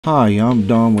Hi, I'm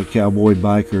Don with Cowboy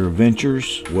Biker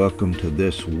Adventures. Welcome to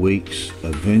this week's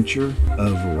adventure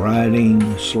of riding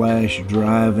 /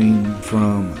 driving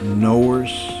from Norris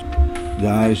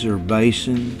Geyser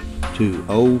Basin to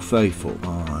Old Faithful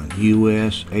on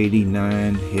US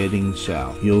 89 heading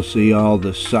south. You'll see all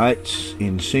the sights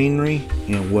and scenery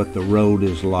and what the road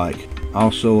is like.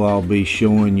 Also, I'll be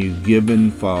showing you Gibbon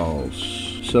Falls.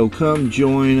 So come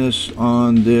join us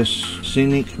on this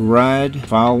scenic ride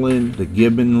following the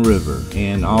Gibbon River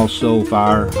and also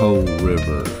Fire Hole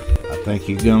River. I think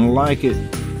you're gonna like it.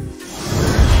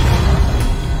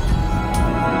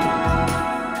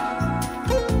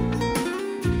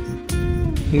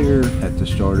 Here at the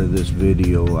start of this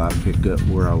video, I pick up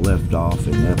where I left off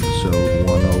in episode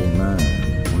 109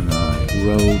 when I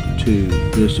rode to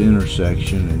this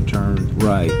intersection and turned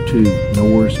right to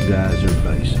Norris Geyser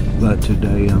Basin. But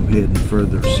today I'm heading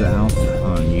further south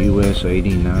on US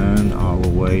 89 all the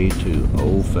way to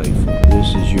Old Faithful.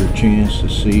 This is your chance to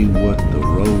see what the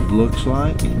road looks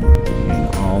like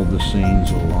and all the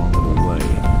scenes along the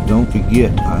way. Don't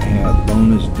forget, I have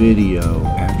bonus video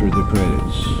after the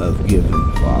credits of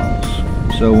Gibbon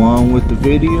Falls. So on with the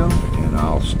video, and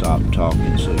I'll stop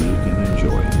talking so you can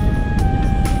enjoy it.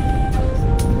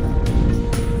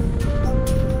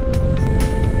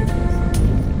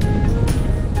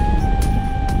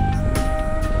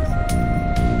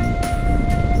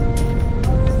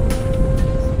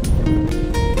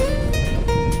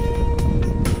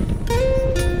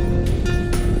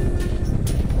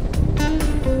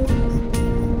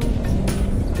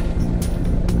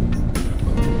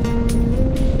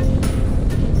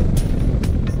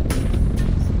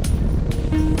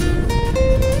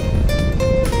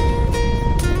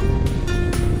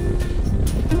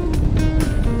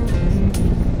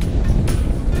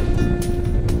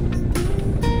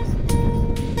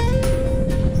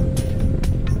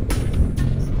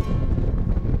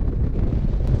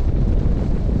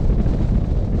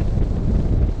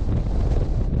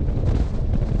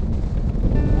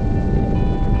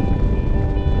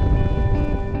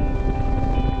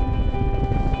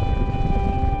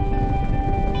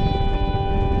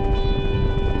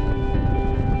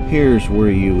 Here's where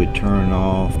you would turn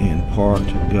off and park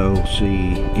to go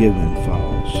see Gibbon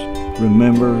Falls.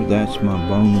 Remember, that's my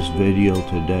bonus video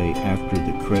today after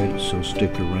the credits, so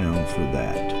stick around for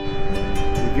that.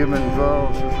 The Gibbon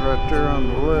Falls is right there on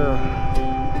the left.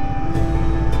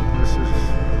 This is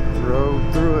the road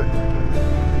through it,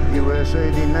 US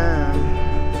 89.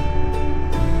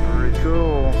 Very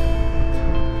cool.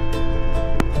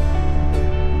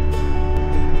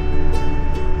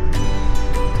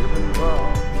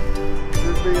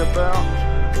 About,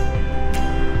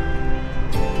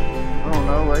 I don't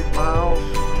know, 8 miles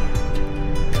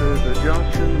to the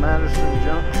junction, Madison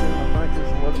Junction, I think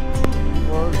is what it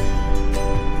was.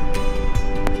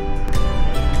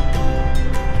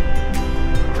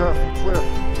 Tough cliff,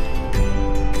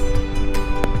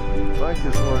 I think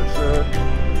is what it said.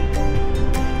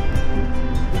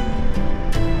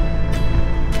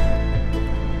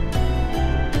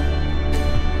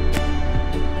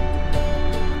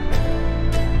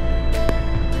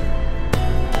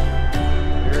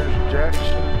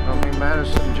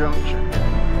 Madison Junction.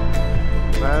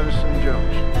 Madison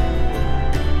Junction.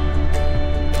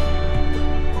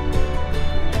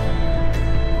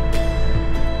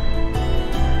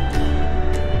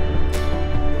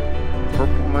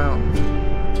 Purple Mountain.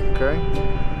 Okay.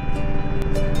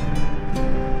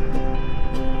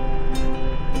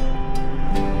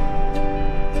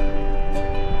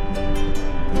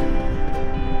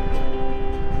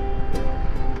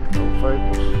 Old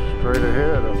Faithful's straight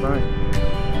ahead, I think.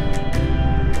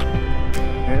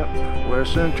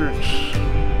 West entrance.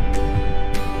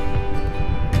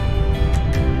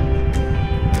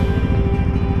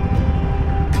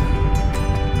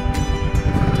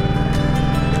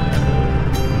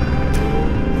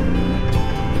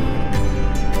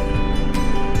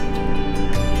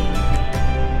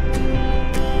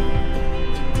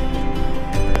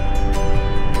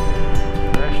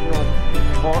 National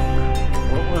Park.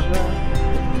 What was that?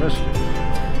 Missed it.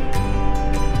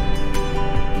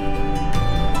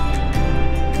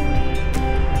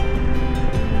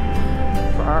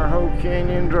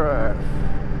 Canyon Drive.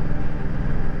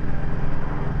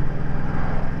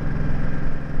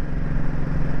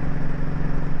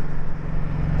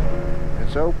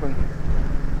 It's open.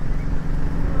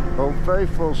 Old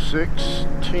Faithful,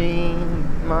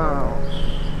 16 miles.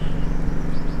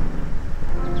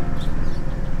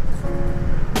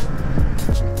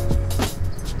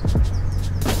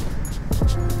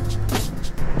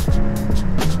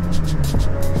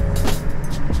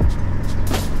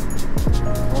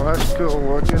 Well, that's cool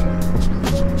looking.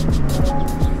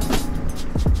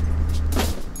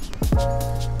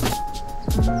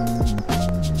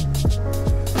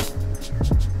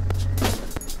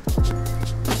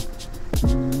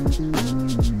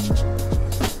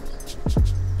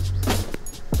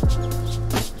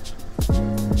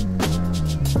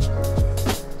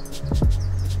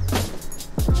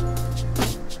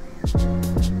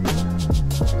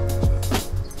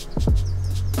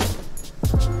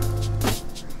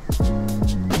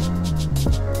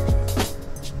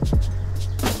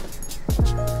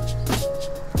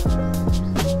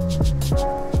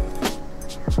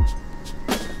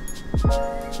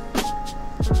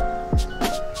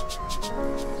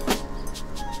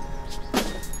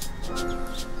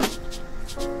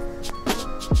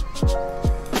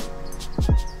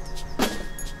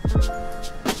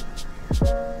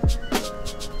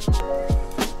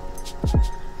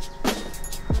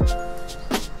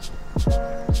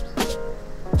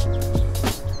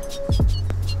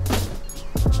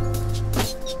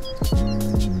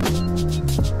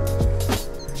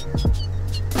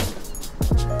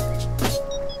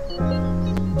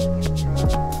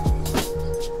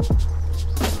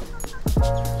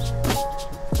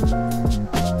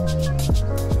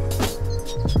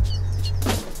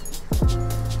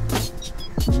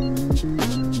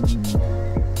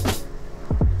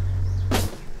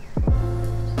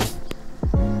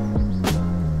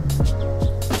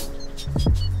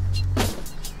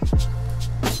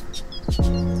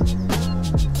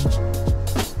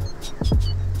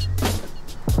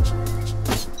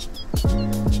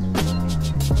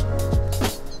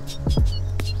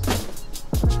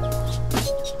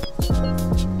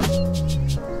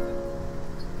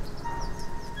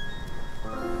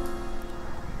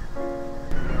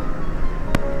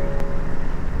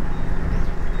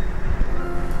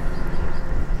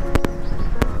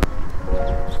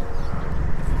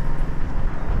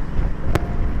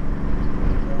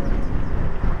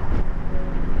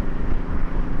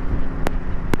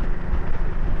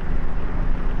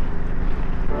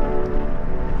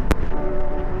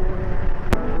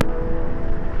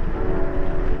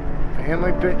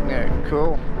 Family picnic,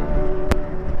 cool.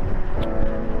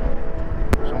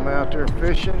 Some out there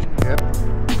fishing, yep,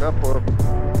 a couple of them.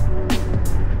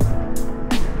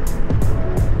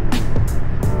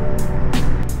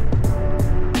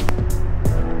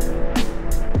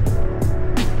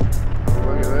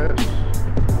 Look at this,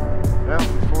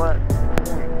 Mountain Flat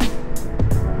Point.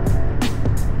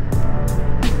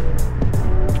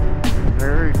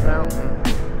 Very fountain.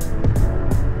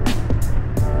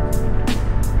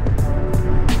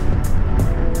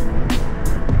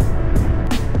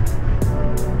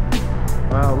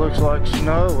 Wow, looks like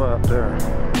snow out there.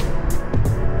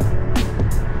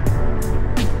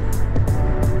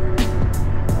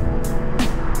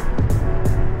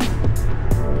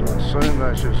 I assume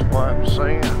that's just white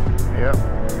sand. Yep,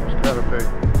 it's gotta be.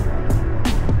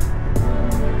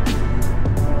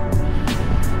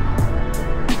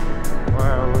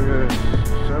 Wow, look at this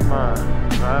semi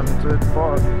driving through the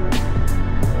park.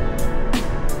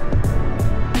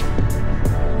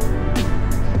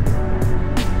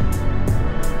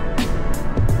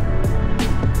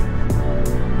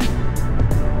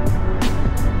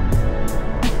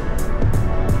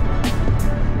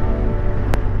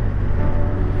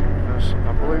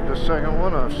 Second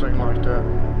one I've seen like that.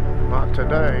 Not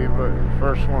today, but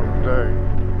first one today.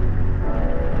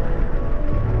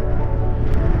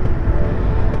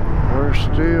 We're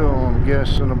still, I'm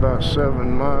guessing, about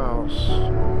 7 miles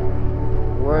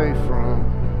away from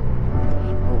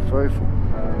Old Faithful.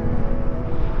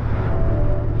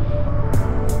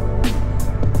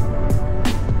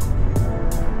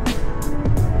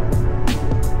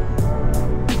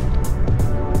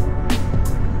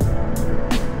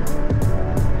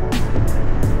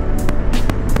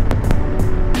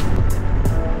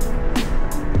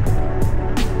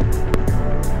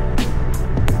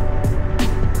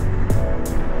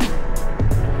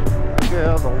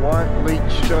 Yeah, the white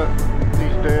bleached up,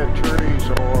 these dead trees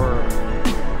are,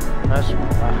 that's the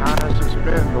highest it's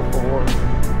been before.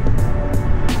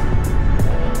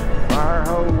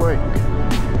 Firehole Lake.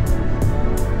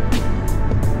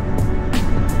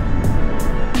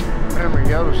 Remember,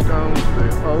 Yellowstone's the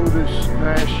oldest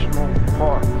national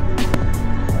park.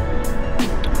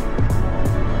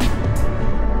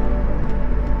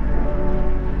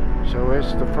 So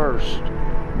it's the first.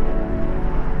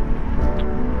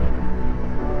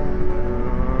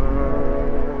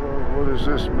 What does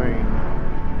this mean?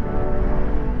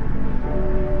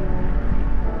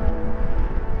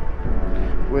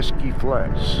 Whiskey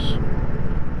Flats.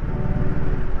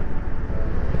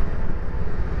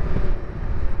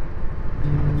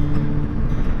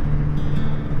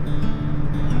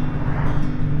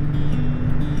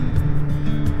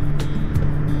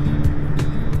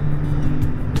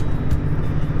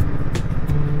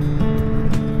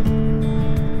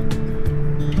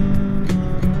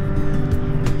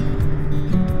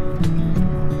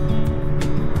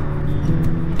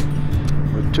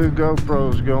 2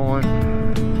 GoPros going.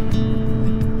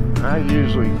 I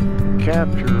usually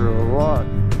capture a lot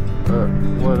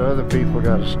of what other people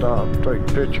got to stop and take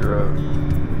a picture of.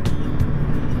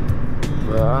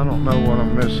 But I don't know what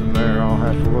I'm missing there. I'll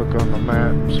have to look on the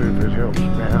map and see if it helps me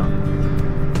out.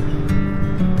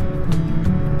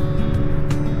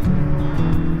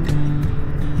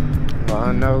 Well,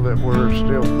 I know that we're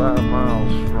still 5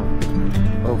 miles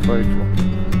from Old Faithful.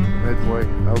 Midway,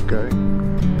 okay.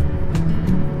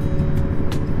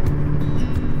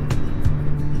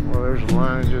 Well, there's a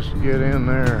line just to get in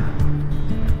there.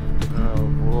 Oh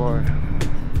boy.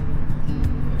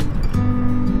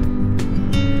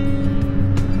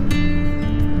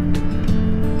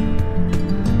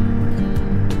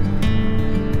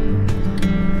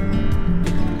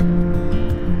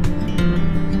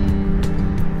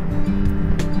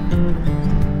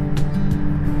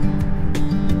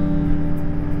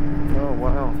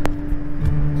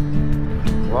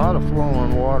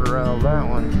 Flowing water out of that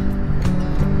one.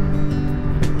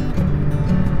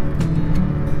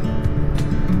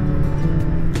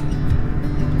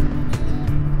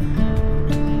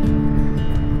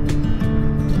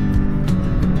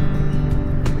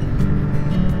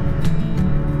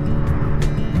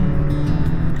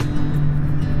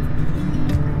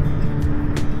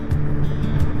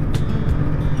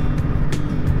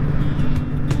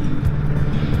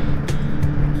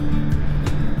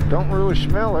 Don't really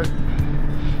smell it.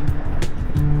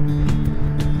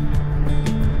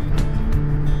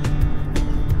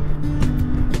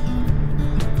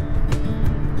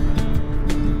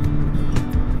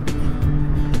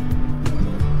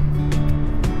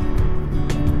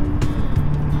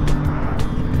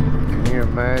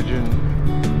 Imagine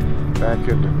back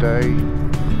in the day,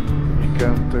 you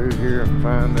come through here and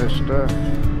find this stuff.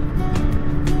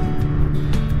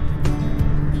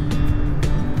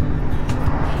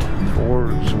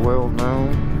 Ford's well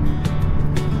known.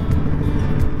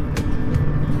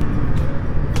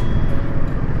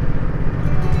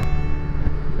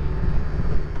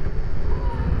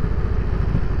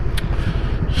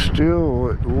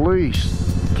 Still at least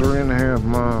 3.5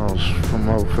 miles from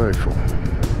Old Faithful.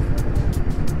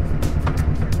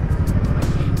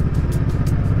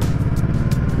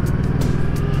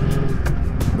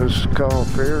 This is called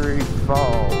Fairy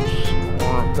Falls. I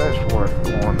wonder if that's worth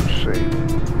going to see.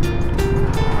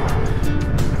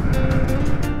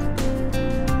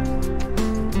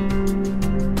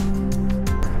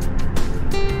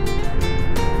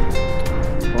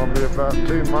 Probably about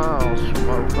 2 miles from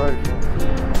Old Faithful.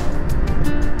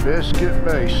 Biscuit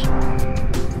Basin.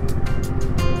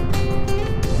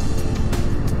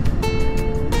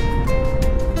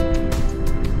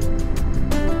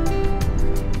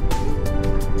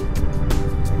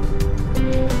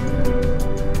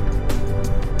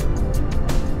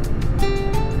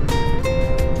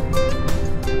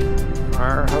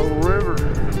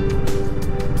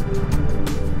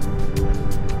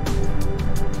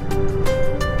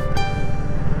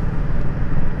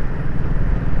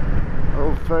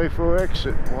 Faithful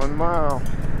exit, 1 mile.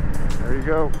 There you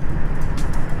go.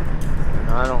 And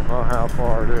I don't know how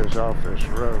far it is off this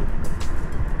road.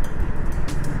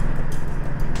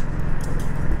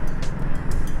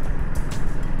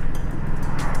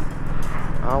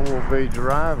 I will be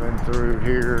driving through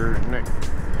here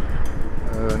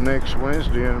next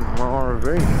Wednesday in my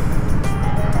RV.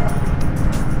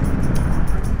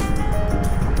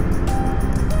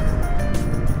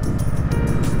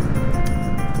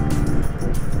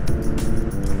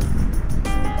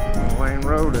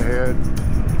 Road ahead.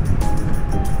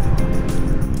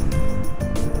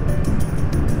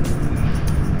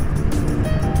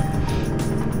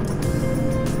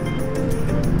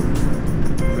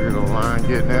 Look at the line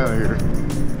getting out of here.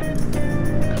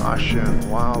 Caution,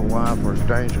 wildlife are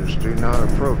dangerous. Do not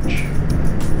approach.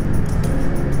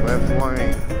 Left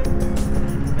lane.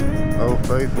 Old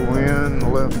Faithful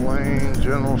Inn, left lane,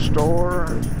 general store.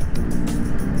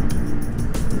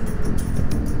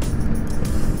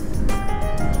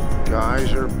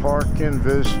 Geyser Parking,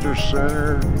 Visitor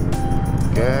Center,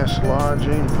 gas,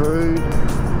 lodging, food.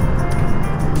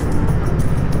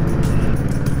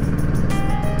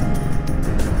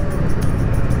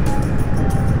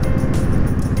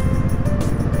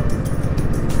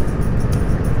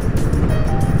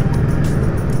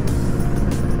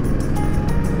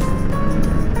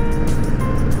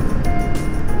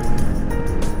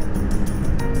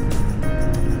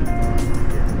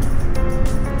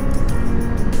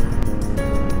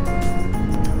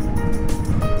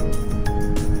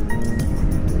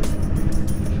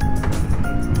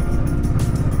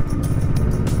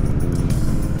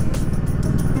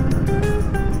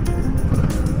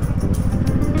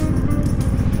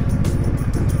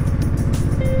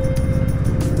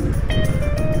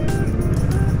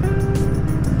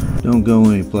 go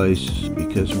any places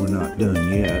because we're not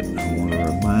done yet, I want to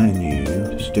remind you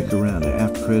to stick around to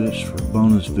after credits for a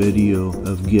bonus video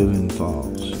of Gibbon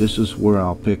Falls. This is where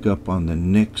I'll pick up on the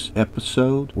next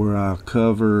episode, where I'll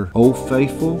cover Old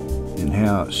Faithful and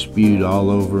how it spewed all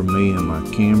over me and my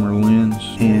camera lens,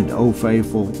 and Old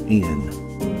Faithful Inn.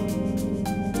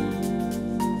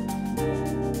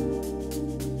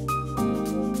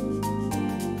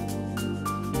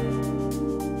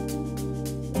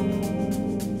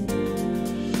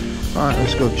 Alright,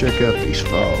 let's go check out these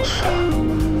falls.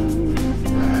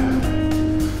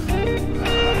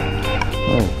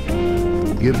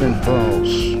 Oh, Gibbon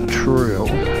Falls Trail.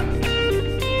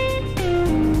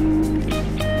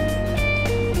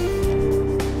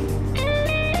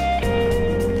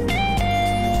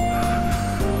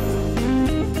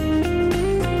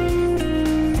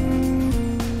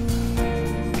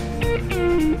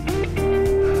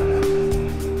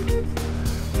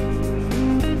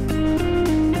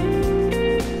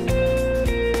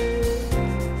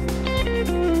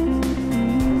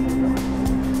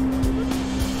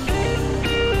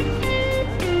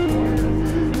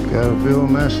 Gotta feel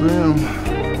mess them.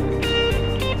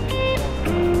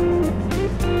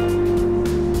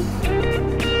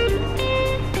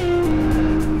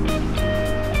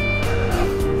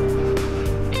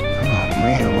 Oh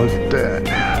man, look at that.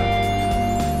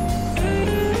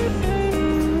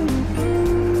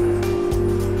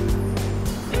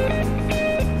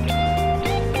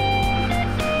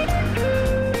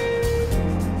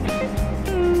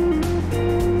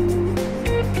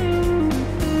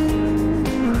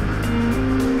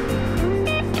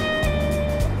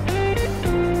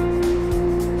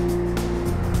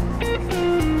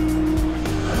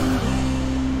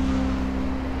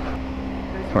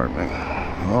 Pardon me.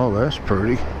 Oh, that's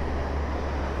pretty.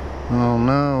 Oh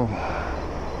no.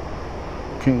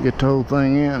 Can't get the whole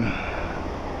thing in.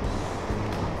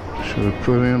 Should have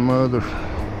put in my other.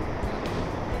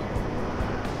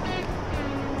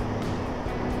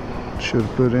 Should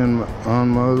have put in on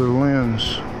my other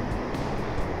lens.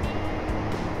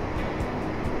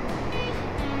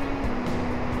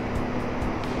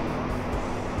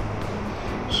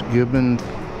 It's Gibbon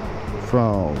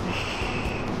Falls.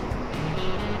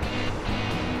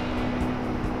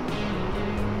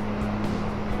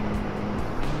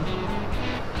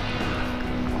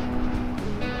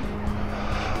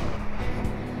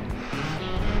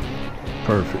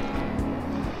 Perfect.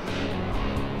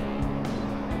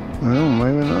 Well,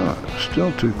 maybe not.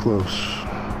 Still too close.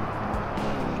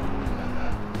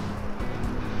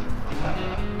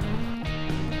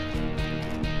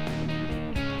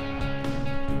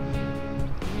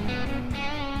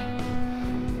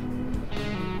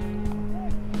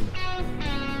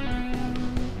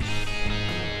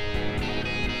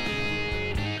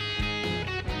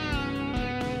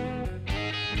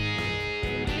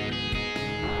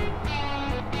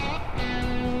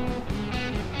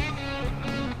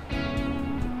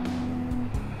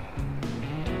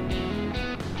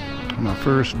 My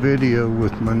first video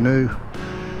with my new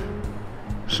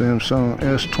Samsung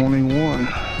S21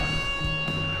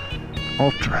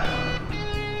 Ultra.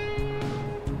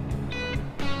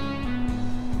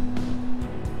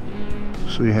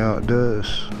 See how it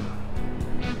does.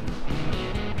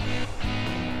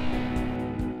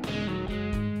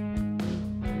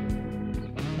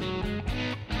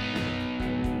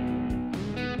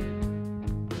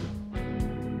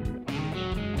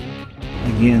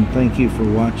 Again, thank you for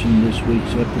watching this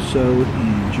week's episode,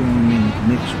 and join me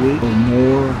next week for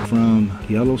more from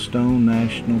Yellowstone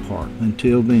National Park.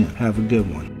 Until then, have a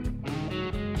good one.